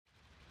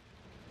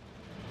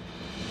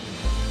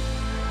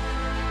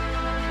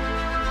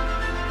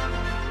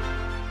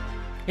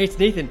Hey, it's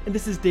Nathan, and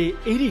this is day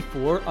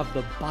 84 of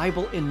the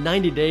Bible in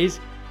 90 days,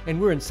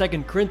 and we're in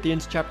 2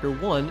 Corinthians chapter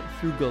 1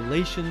 through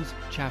Galatians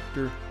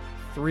chapter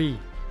 3.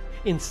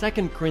 In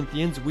 2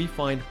 Corinthians, we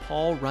find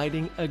Paul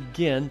writing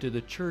again to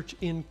the church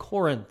in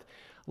Corinth.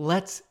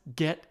 Let's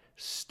get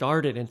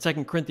started. In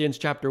 2 Corinthians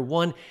chapter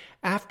 1,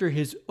 after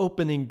his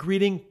opening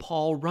greeting,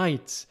 Paul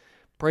writes,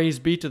 "Praise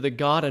be to the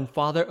God and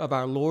Father of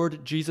our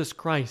Lord Jesus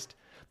Christ,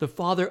 the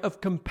Father of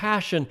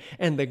compassion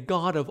and the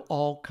God of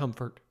all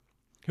comfort,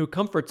 who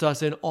comforts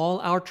us in all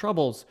our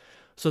troubles,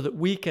 so that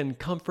we can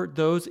comfort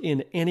those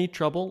in any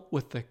trouble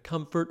with the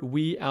comfort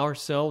we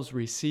ourselves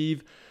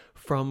receive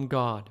from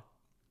God."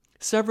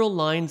 Several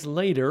lines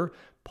later,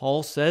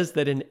 Paul says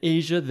that in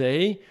Asia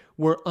they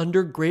were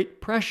under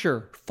great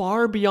pressure,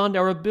 far beyond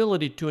our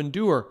ability to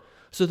endure,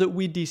 so that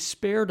we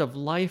despaired of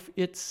life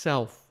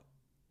itself.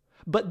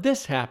 But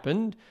this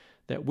happened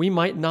that we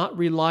might not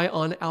rely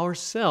on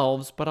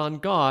ourselves, but on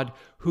God,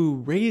 who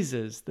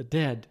raises the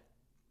dead.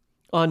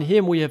 On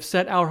him we have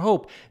set our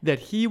hope that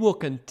he will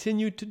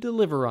continue to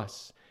deliver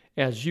us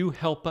as you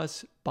help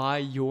us by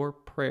your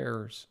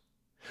prayers.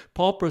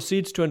 Paul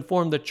proceeds to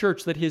inform the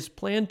church that his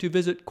plan to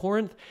visit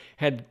Corinth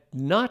had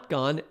not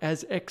gone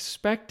as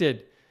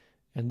expected.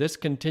 And this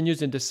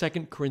continues into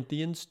 2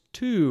 Corinthians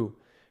 2,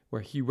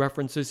 where he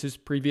references his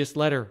previous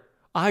letter.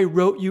 "I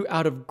wrote you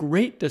out of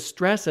great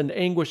distress and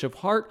anguish of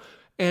heart,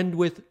 and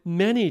with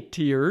many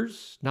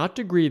tears, not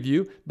to grieve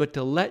you, but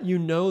to let you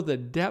know the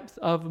depth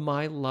of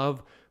my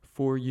love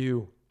for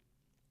you."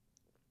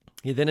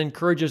 He then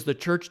encourages the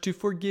church to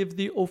forgive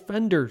the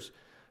offenders,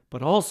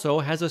 but also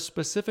has a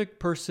specific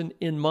person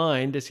in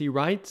mind as he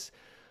writes,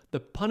 "The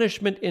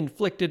punishment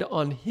inflicted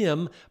on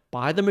him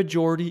by the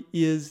majority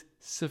is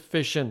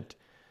sufficient.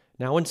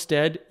 Now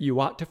instead, you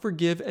ought to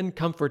forgive and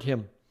comfort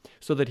him,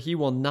 so that he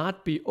will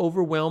not be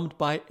overwhelmed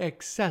by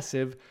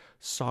excessive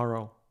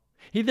sorrow."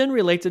 He then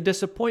relates a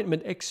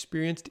disappointment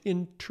experienced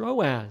in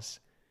Troas.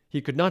 He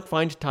could not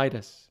find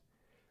Titus,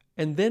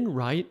 and then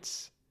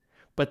writes,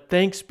 "But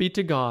thanks be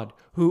to God,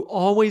 who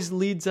always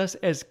leads us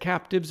as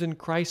captives in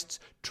Christ's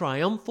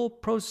triumphal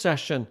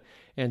procession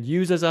and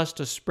uses us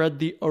to spread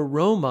the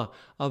aroma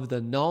of the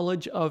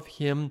knowledge of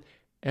him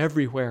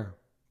everywhere."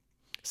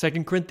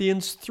 2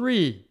 Corinthians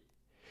 3,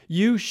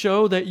 "You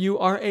show that you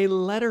are a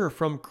letter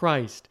from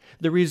Christ,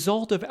 the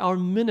result of our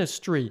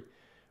ministry,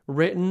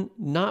 written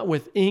not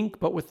with ink,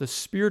 but with the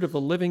Spirit of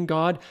the living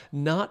God,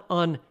 not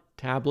on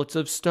tablets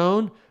of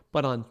stone,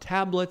 but on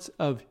tablets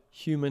of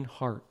human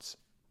hearts."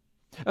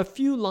 A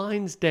few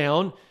lines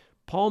down,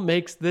 Paul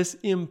makes this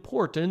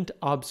important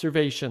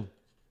observation.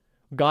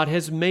 God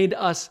has made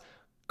us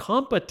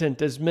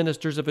competent as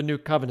ministers of a new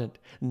covenant,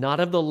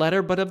 not of the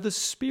letter, but of the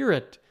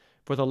Spirit.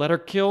 For the letter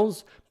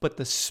kills, but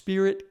the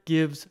Spirit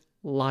gives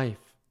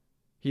life.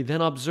 He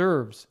then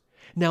observes,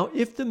 "Now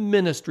if the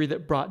ministry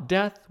that brought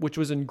death, which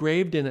was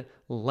engraved in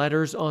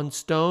letters on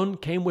stone,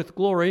 came with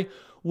glory,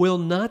 will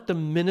not the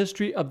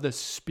ministry of the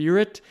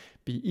Spirit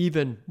be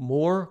even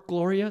more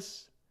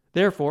glorious?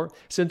 Therefore,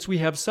 since we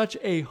have such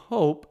a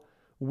hope,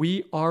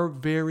 we are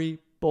very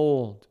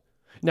bold.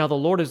 Now the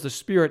Lord is the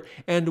Spirit,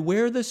 and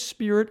where the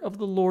Spirit of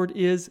the Lord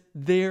is,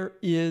 there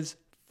is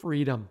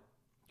freedom.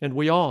 And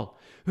we all,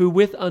 who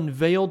with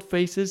unveiled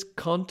faces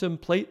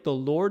contemplate the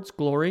Lord's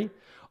glory,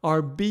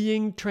 are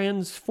being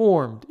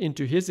transformed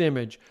into his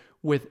image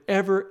with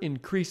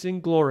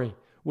ever-increasing glory,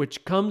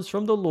 which comes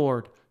from the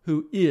Lord,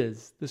 who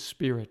is the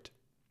Spirit."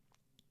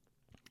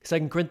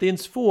 2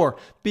 Corinthians 4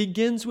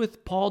 begins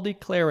with Paul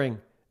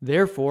declaring,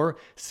 "Therefore,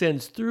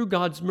 since through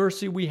God's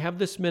mercy we have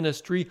this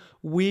ministry,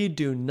 we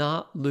do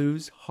not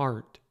lose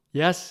heart."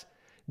 Yes,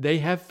 they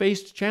have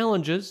faced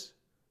challenges.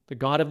 The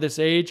God of this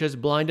age has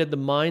blinded the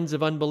minds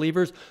of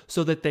unbelievers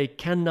so that they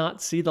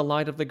cannot see the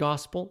light of the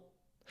gospel.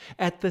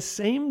 At the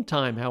same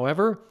time,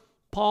 however,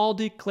 Paul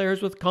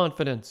declares with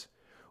confidence,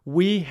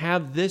 "We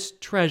have this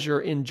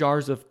treasure in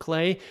jars of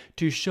clay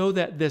to show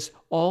that this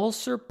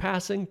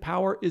all-surpassing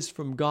power is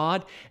from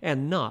God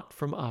and not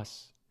from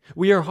us.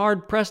 We are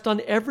hard-pressed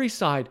on every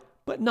side,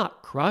 but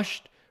not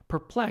crushed,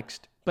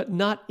 perplexed, but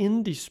not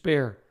in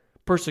despair,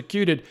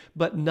 persecuted,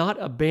 but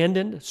not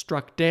abandoned,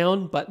 struck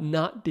down, but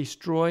not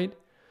destroyed.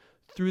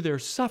 Through their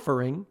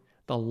suffering,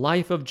 the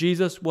life of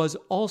Jesus was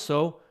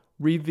also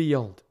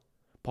revealed."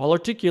 Paul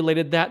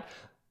articulated that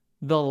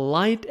the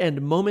light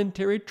and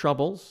momentary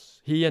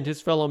troubles he and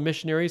his fellow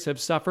missionaries have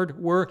suffered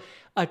were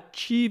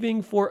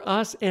achieving for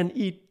us an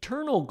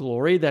eternal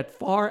glory that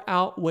far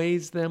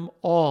outweighs them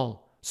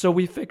all. So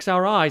we fix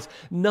our eyes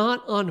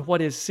not on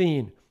what is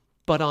seen,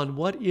 but on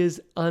what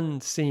is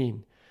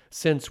unseen,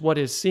 since what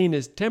is seen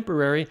is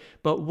temporary,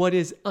 but what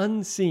is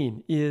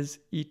unseen is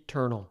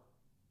eternal.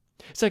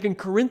 2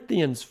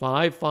 Corinthians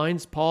 5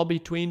 finds Paul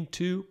between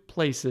two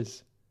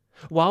places.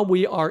 While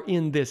we are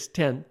in this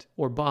tent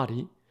or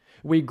body,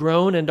 we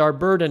groan and are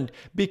burdened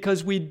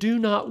because we do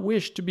not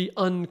wish to be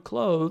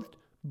unclothed,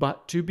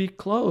 but to be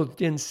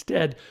clothed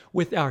instead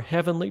with our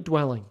heavenly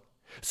dwelling,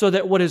 so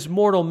that what is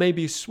mortal may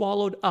be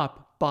swallowed up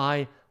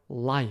by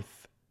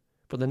life.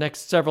 For the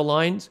next several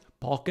lines,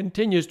 Paul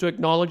continues to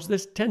acknowledge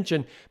this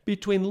tension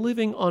between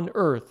living on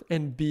earth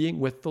and being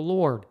with the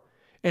Lord,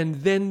 and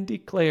then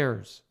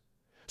declares,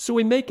 "So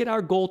we make it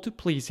our goal to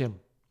please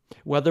him,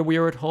 whether we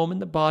are at home in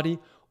the body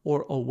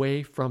or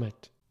away from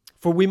it.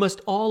 For we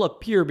must all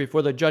appear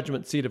before the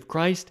judgment seat of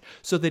Christ,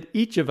 so that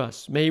each of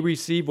us may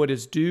receive what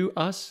is due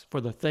us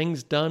for the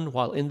things done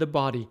while in the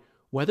body,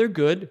 whether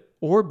good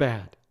or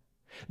bad."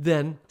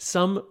 Then,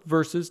 some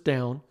verses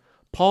down,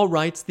 Paul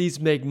writes these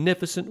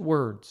magnificent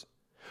words,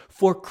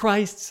 "For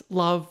Christ's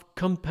love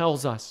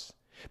compels us,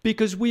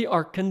 because we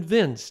are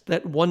convinced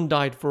that one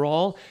died for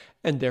all,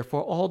 and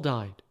therefore all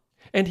died.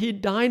 And he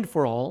died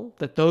for all,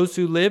 that those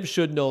who live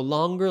should no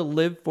longer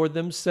live for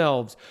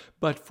themselves,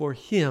 but for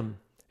him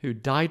who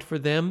died for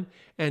them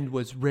and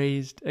was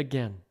raised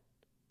again.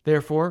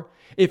 Therefore,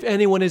 if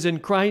anyone is in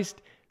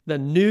Christ, the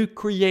new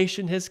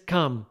creation has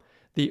come,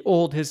 the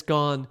old has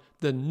gone,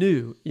 the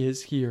new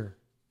is here."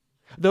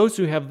 Those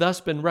who have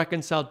thus been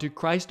reconciled to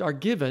Christ are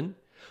given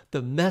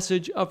the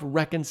message of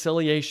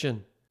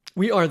reconciliation.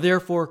 We are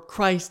therefore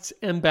Christ's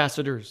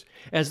ambassadors,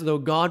 as though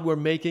God were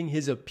making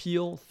his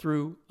appeal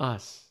through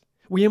us.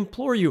 We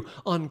implore you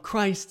on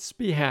Christ's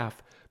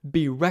behalf,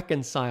 be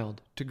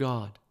reconciled to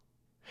God.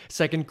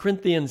 2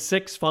 Corinthians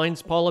 6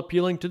 finds Paul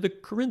appealing to the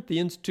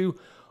Corinthians to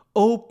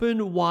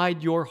open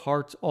wide your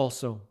hearts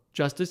also,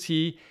 just as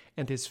he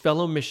and his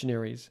fellow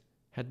missionaries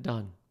had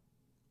done.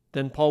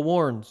 Then Paul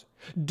warns,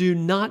 "Do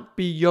not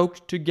be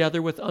yoked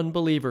together with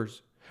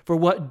unbelievers. For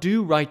what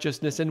do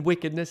righteousness and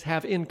wickedness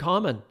have in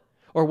common?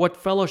 Or what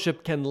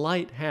fellowship can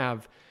light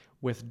have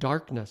with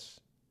darkness?"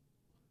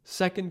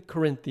 2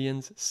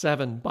 Corinthians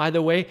 7, by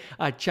the way,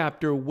 a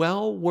chapter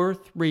well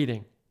worth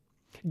reading,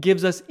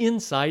 gives us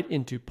insight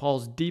into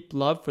Paul's deep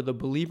love for the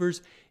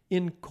believers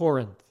in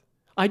Corinth.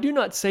 I do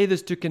not say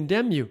this to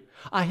condemn you.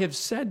 I have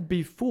said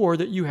before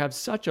that you have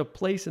such a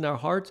place in our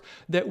hearts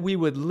that we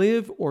would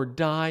live or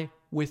die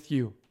with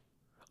you.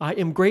 I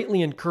am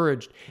greatly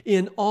encouraged.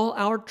 In all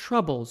our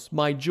troubles,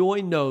 my joy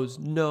knows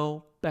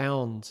no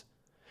bounds.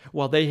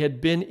 While they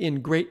had been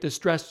in great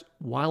distress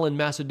while in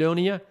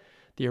Macedonia,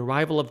 the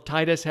arrival of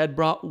Titus had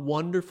brought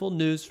wonderful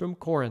news from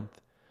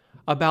Corinth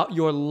about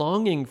your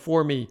longing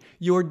for me,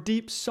 your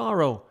deep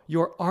sorrow,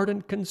 your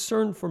ardent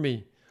concern for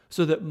me,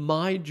 so that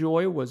my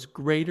joy was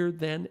greater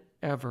than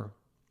ever.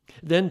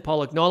 Then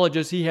Paul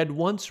acknowledges he had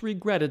once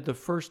regretted the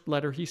first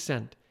letter he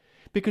sent,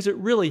 because it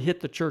really hit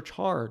the church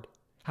hard.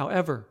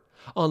 However,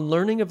 on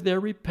learning of their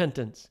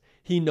repentance,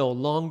 he no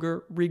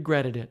longer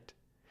regretted it,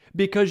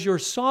 because your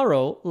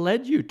sorrow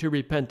led you to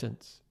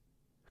repentance.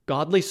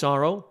 Godly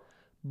sorrow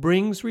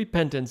brings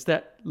repentance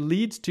that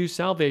leads to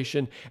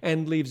salvation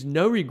and leaves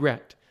no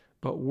regret,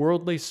 but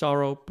worldly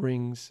sorrow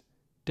brings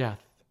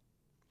death.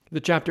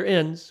 The chapter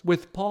ends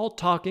with Paul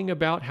talking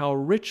about how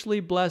richly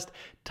blessed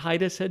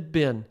Titus had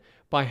been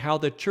by how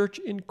the church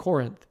in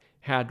Corinth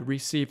had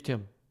received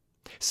him.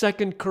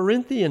 2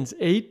 Corinthians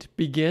 8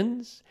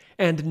 begins,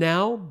 "And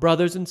now,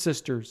 brothers and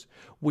sisters,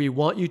 we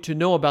want you to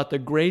know about the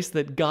grace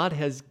that God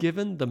has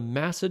given the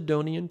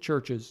Macedonian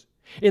churches.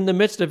 In the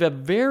midst of a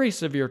very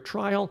severe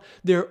trial,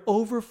 their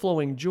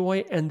overflowing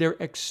joy and their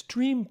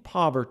extreme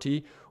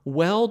poverty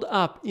welled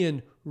up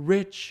in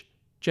rich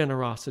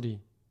generosity.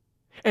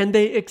 And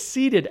they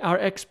exceeded our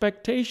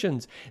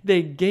expectations.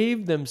 They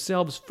gave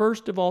themselves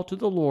first of all to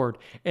the Lord,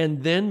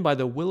 and then by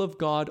the will of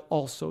God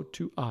also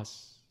to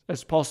us."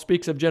 As Paul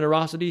speaks of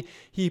generosity,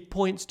 he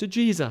points to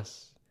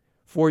Jesus.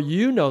 "For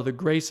you know the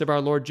grace of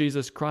our Lord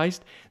Jesus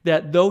Christ,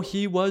 that though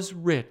he was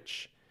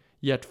rich,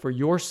 yet for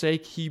your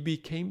sake he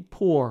became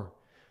poor,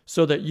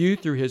 so that you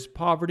through his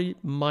poverty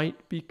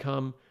might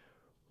become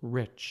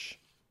rich."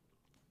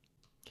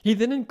 He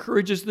then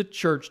encourages the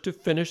church to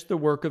finish the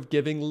work of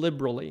giving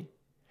liberally,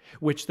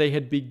 which they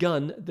had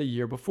begun the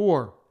year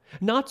before,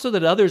 not so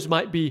that others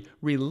might be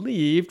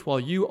relieved while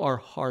you are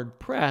hard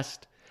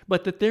pressed,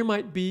 but that there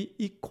might be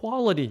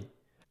equality.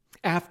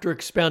 After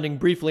expounding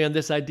briefly on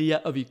this idea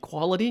of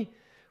equality,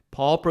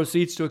 Paul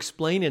proceeds to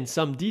explain in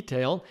some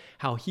detail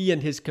how he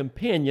and his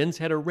companions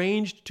had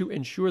arranged to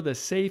ensure the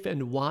safe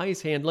and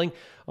wise handling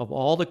of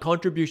all the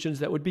contributions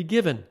that would be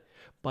given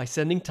by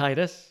sending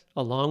Titus,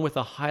 along with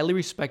a highly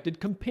respected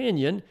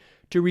companion,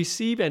 to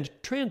receive and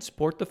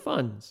transport the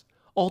funds,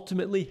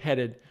 ultimately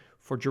headed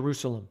for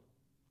Jerusalem.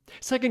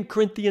 2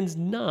 Corinthians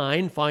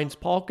 9 finds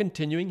Paul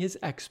continuing his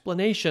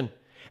explanation,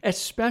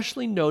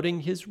 especially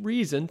noting his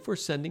reason for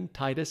sending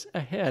Titus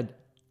ahead.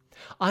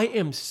 "I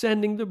am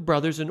sending the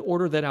brothers in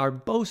order that our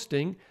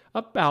boasting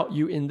about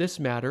you in this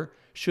matter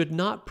should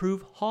not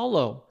prove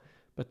hollow,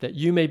 but that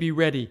you may be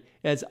ready,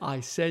 as I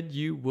said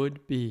you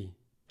would be."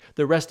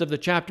 The rest of the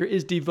chapter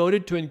is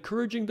devoted to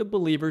encouraging the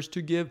believers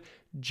to give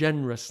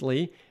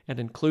generously and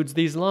includes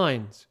these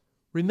lines.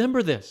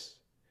 "Remember this,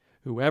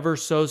 whoever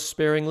sows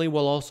sparingly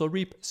will also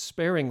reap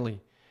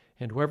sparingly,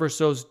 and whoever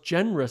sows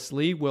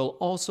generously will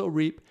also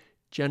reap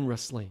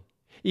generously.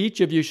 Each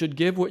of you should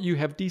give what you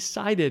have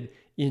decided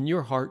in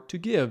your heart to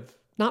give,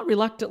 not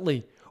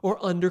reluctantly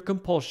or under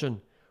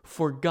compulsion,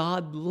 for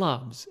God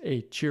loves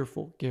a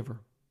cheerful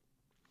giver."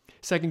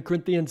 2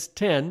 Corinthians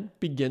 10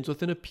 begins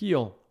with an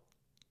appeal.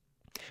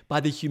 By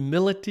the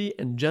humility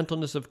and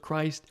gentleness of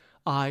Christ,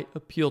 I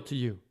appeal to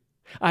you.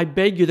 I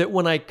beg you that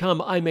when I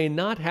come, I may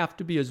not have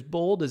to be as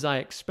bold as I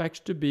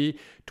expect to be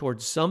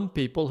towards some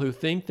people who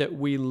think that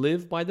we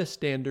live by the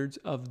standards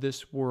of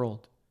this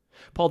world.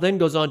 Paul then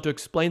goes on to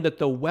explain that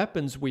the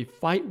weapons we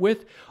fight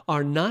with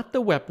are not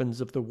the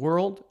weapons of the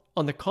world.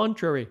 On the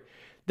contrary,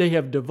 they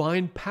have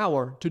divine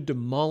power to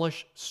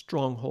demolish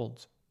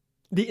strongholds.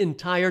 The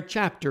entire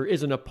chapter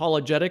is an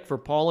apologetic for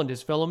Paul and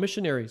his fellow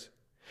missionaries.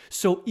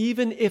 So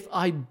even if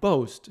I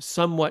boast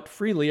somewhat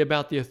freely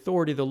about the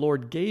authority the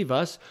Lord gave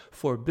us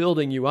for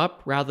building you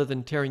up rather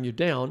than tearing you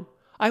down,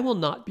 I will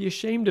not be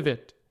ashamed of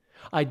it.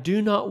 I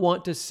do not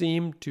want to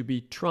seem to be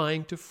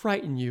trying to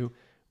frighten you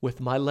with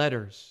my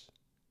letters.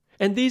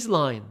 And these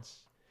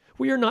lines,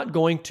 we are not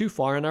going too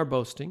far in our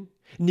boasting.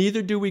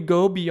 Neither do we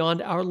go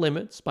beyond our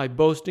limits by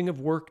boasting of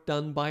work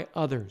done by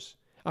others.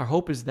 Our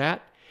hope is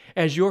that,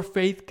 as your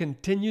faith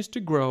continues to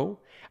grow,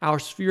 our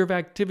sphere of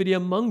activity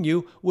among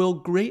you will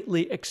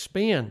greatly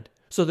expand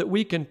so that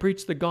we can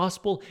preach the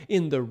gospel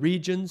in the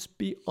regions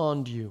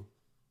beyond you.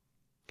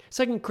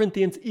 2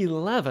 Corinthians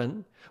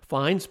 11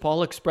 finds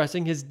Paul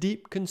expressing his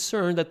deep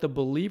concern that the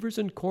believers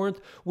in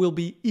Corinth will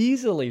be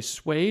easily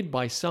swayed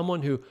by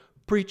someone who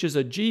preaches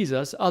a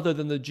Jesus other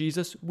than the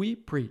Jesus we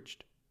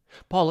preached.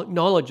 Paul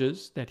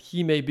acknowledges that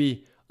he may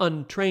be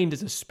untrained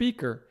as a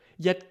speaker,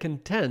 yet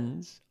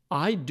contends,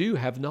 I do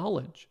have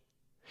knowledge.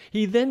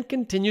 He then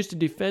continues to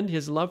defend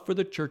his love for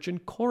the church in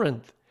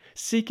Corinth,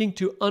 seeking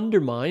to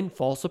undermine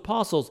false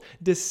apostles,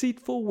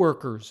 deceitful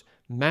workers,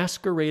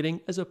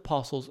 masquerading as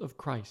apostles of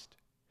Christ,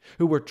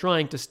 who were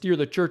trying to steer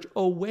the church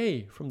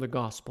away from the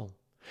gospel.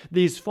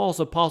 These false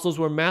apostles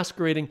were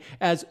masquerading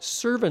as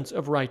servants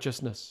of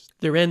righteousness.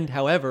 Their end,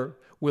 however,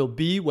 will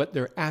be what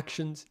their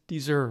actions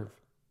deserve.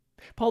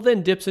 Paul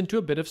then dips into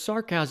a bit of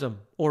sarcasm,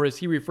 or as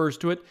he refers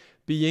to it,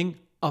 being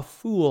a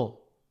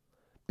fool,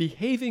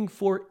 behaving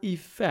for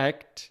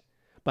effect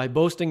by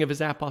boasting of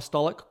his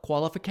apostolic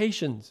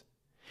qualifications.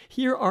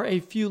 Here are a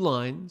few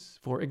lines,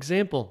 for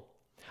example.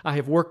 I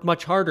have worked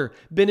much harder,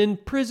 been in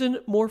prison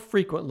more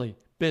frequently,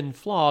 been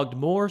flogged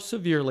more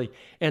severely,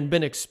 and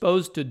been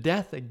exposed to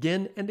death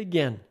again and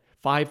again.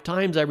 5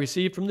 times I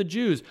received from the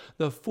Jews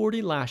the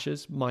 40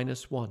 lashes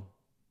minus 1.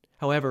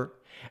 However,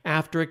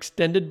 after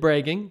extended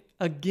bragging,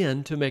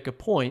 again to make a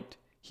point,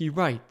 he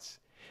writes,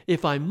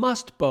 If I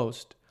must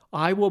boast,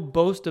 I will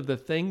boast of the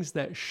things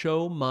that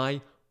show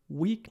my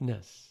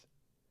weakness.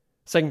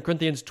 2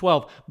 Corinthians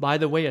 12, by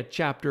the way, a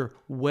chapter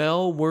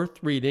well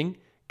worth reading,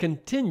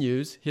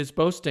 continues his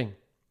boasting,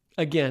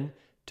 again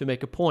to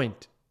make a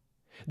point.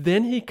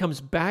 Then he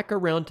comes back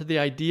around to the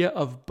idea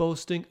of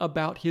boasting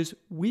about his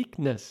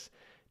weakness,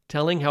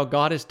 telling how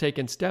God has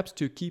taken steps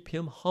to keep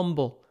him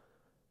humble,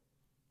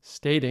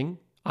 stating,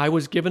 I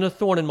was given a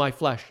thorn in my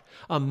flesh,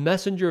 a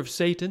messenger of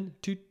Satan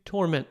to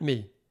torment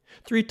me.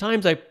 3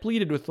 times I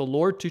pleaded with the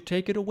Lord to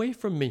take it away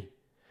from me.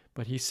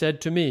 But he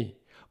said to me,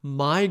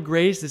 My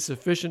grace is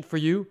sufficient for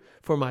you,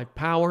 for my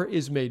power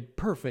is made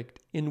perfect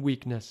in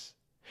weakness.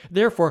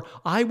 Therefore,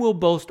 I will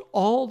boast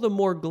all the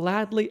more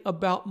gladly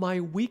about my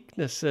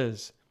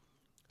weaknesses,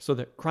 so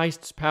that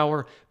Christ's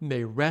power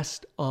may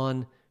rest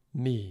on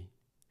me.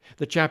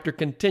 The chapter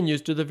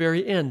continues to the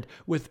very end,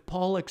 with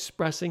Paul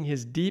expressing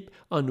his deep,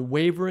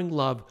 unwavering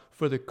love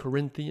for the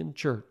Corinthian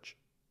church.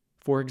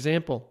 For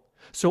example,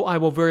 so I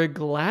will very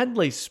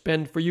gladly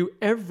spend for you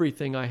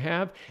everything I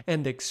have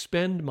and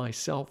expend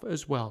myself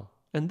as well.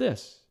 And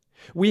this,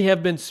 we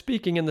have been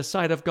speaking in the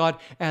sight of God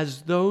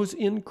as those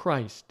in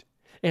Christ.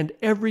 And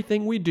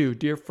everything we do,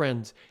 dear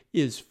friends,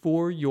 is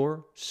for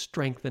your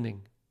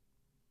strengthening.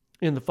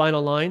 In the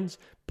final lines,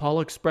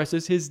 Paul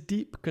expresses his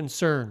deep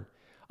concern.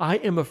 I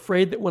am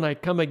afraid that when I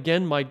come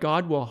again, my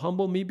God will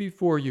humble me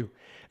before you,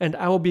 and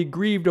I will be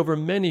grieved over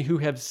many who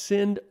have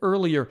sinned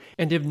earlier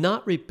and have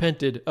not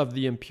repented of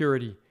the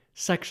impurity,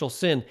 sexual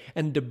sin,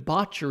 and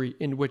debauchery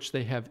in which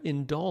they have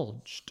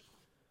indulged.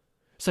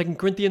 2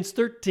 Corinthians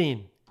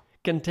 13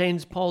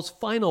 contains Paul's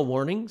final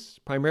warnings,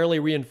 primarily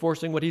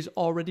reinforcing what he's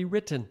already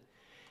written.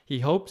 He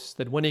hopes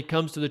that when he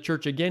comes to the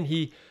church again,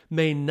 he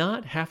may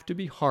not have to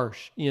be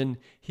harsh in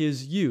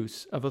his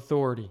use of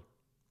authority.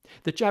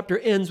 The chapter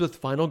ends with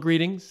final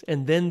greetings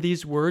and then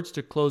these words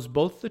to close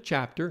both the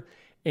chapter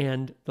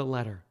and the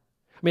letter.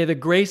 May the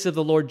grace of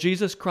the Lord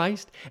Jesus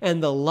Christ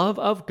and the love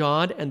of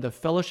God and the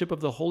fellowship of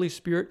the Holy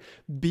Spirit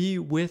be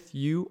with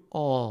you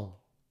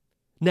all.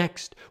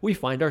 Next, we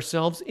find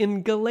ourselves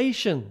in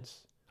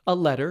Galatians, a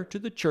letter to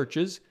the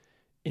churches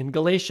in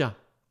Galatia.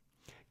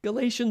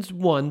 Galatians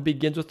 1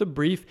 begins with a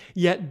brief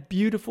yet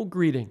beautiful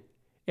greeting,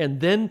 and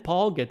then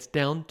Paul gets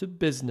down to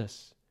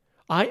business.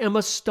 I am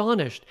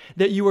astonished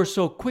that you are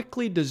so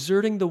quickly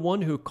deserting the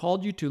one who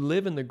called you to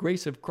live in the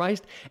grace of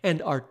Christ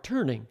and are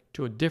turning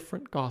to a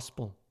different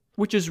gospel,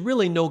 which is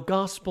really no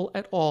gospel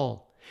at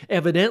all.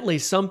 Evidently,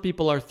 some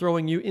people are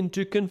throwing you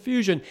into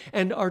confusion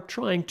and are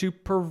trying to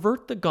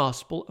pervert the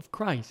gospel of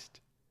Christ.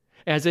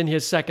 As in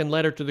his second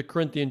letter to the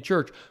Corinthian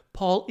church,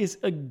 Paul is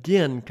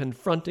again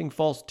confronting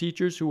false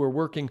teachers who are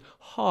working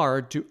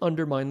hard to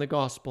undermine the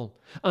gospel,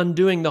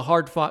 undoing the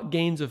hard-fought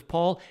gains of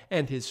Paul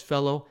and his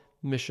fellow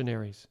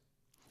missionaries.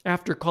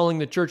 After calling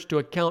the church to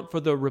account for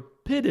the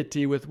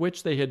rapidity with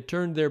which they had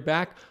turned their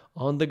back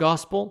on the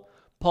gospel,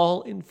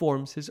 Paul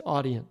informs his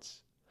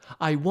audience,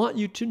 "I want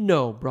you to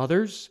know,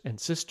 brothers and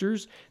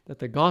sisters, that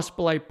the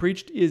gospel I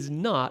preached is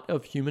not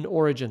of human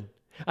origin.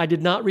 I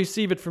did not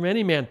receive it from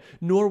any man,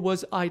 nor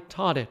was I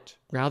taught it.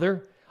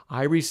 Rather,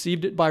 I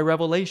received it by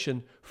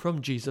revelation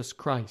from Jesus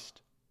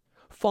Christ."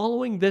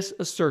 Following this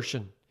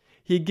assertion,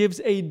 he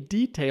gives a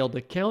detailed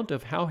account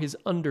of how his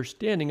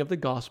understanding of the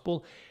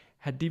gospel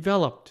had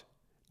developed,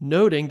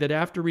 noting that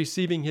after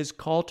receiving his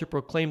call to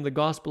proclaim the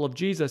gospel of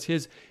Jesus,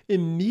 his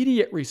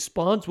immediate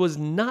response was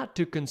not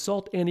to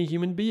consult any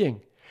human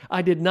being.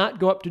 "I did not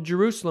go up to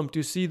Jerusalem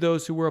to see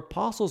those who were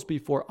apostles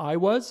before I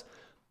was,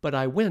 but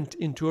I went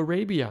into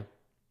Arabia."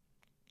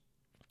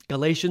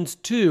 Galatians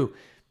 2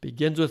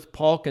 begins with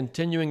Paul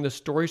continuing the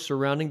story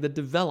surrounding the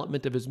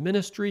development of his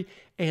ministry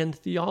and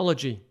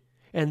theology,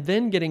 and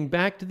then getting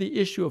back to the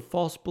issue of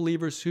false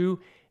believers who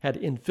had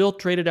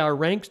infiltrated our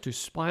ranks to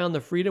spy on the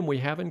freedom we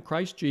have in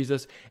Christ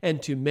Jesus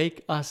and to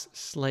make us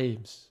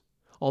slaves.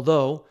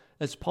 Although,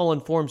 as Paul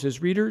informs his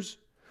readers,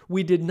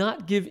 we did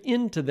not give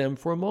in to them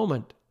for a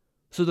moment,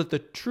 so that the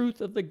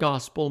truth of the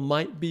gospel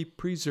might be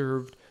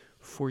preserved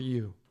for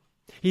you.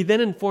 He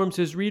then informs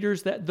his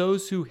readers that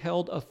those who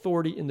held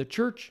authority in the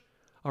church,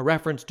 a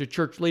reference to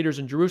church leaders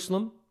in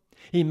Jerusalem,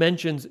 he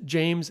mentions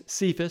James,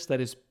 Cephas,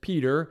 that is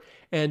Peter,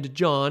 and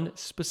John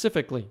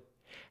specifically,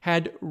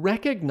 had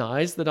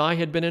recognized that I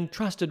had been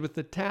entrusted with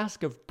the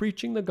task of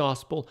preaching the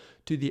gospel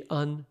to the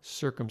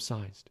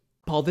uncircumcised.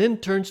 Paul then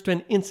turns to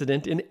an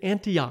incident in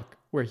Antioch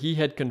where he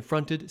had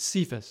confronted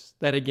Cephas,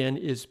 that again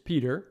is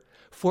Peter,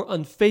 for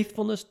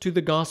unfaithfulness to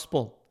the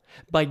gospel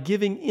by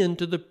giving in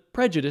to the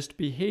prejudiced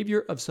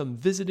behavior of some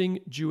visiting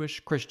Jewish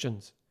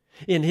Christians.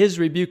 In his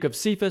rebuke of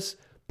Cephas,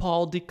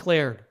 Paul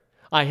declared,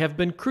 "I have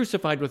been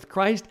crucified with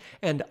Christ,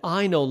 and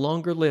I no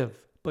longer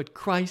live, but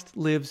Christ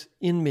lives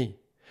in me.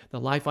 The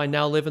life I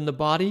now live in the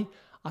body,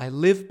 I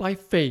live by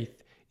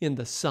faith in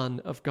the Son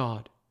of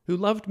God, who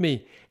loved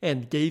me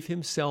and gave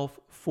himself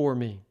for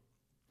me."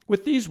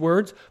 With these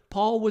words,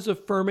 Paul was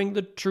affirming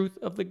the truth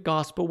of the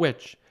gospel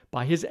which,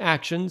 by his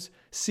actions,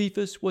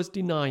 Cephas was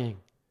denying,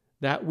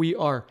 that we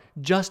are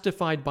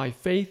justified by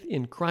faith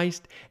in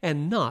Christ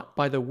and not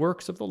by the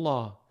works of the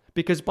law,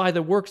 because by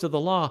the works of the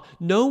law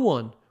no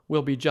one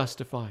will be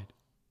justified.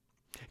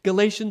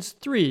 Galatians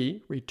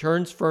 3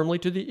 returns firmly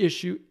to the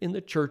issue in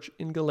the church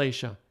in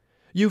Galatia.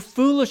 "You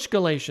foolish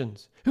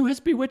Galatians, who has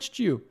bewitched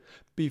you?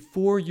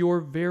 Before your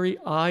very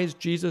eyes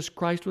Jesus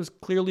Christ was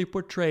clearly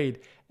portrayed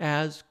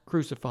as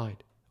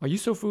crucified. Are you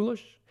so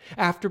foolish?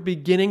 After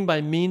beginning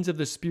by means of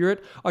the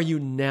Spirit, are you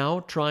now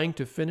trying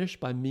to finish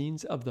by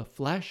means of the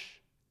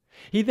flesh?"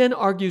 He then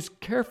argues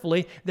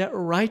carefully that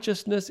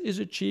righteousness is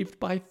achieved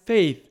by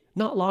faith,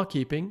 not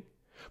law-keeping,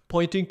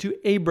 pointing to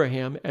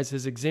Abraham as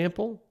his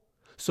example.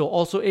 So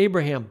also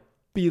Abraham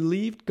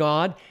believed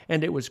God,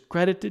 and it was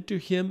credited to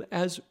him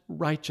as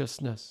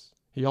righteousness.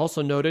 He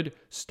also noted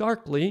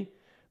starkly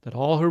that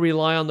all who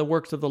rely on the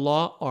works of the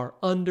law are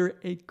under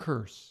a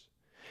curse.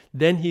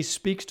 Then he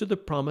speaks to the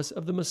promise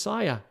of the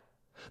Messiah.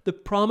 The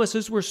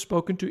promises were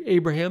spoken to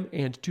Abraham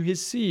and to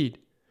his seed.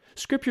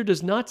 Scripture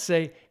does not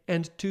say,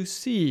 "and to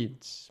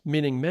seeds,"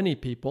 meaning many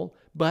people,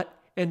 but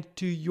 "and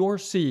to your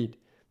seed,"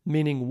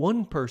 meaning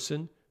one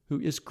person who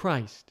is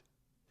Christ.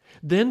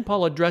 Then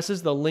Paul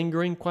addresses the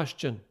lingering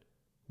question,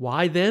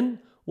 why then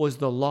was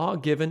the law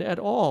given at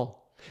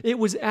all? It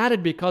was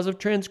added because of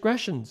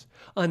transgressions,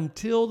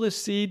 until the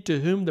seed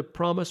to whom the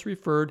promise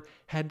referred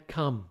had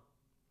come.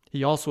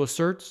 He also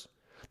asserts,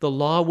 the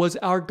law was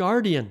our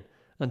guardian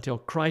until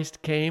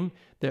Christ came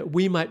that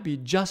we might be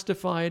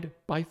justified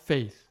by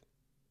faith.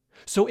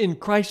 So in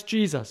Christ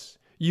Jesus,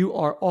 you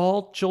are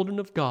all children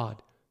of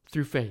God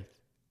through faith.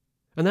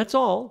 And that's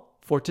all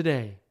for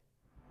today.